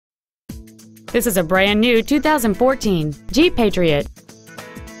This is a brand new 2014 Jeep Patriot.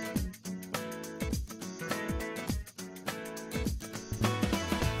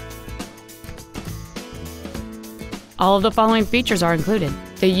 All of the following features are included: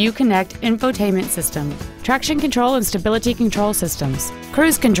 the Uconnect infotainment system, traction control and stability control systems,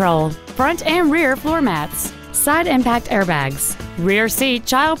 cruise control, front and rear floor mats, side impact airbags, rear seat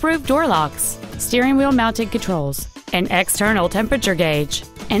child-proof door locks, steering wheel mounted controls, an external temperature gauge,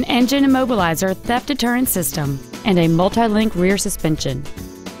 an engine immobilizer theft deterrent system, and a multi-link rear suspension.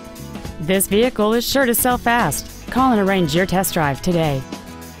 This vehicle is sure to sell fast. Call and arrange your test drive today.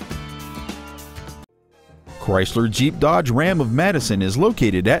 Chrysler Jeep Dodge Ram of Madison is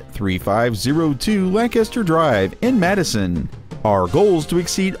located at 3502 Lancaster Drive in Madison. Our goal is to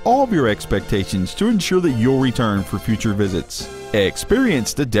exceed all of your expectations to ensure that you'll return for future visits.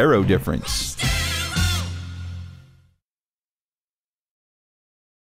 Experience the Darrow difference.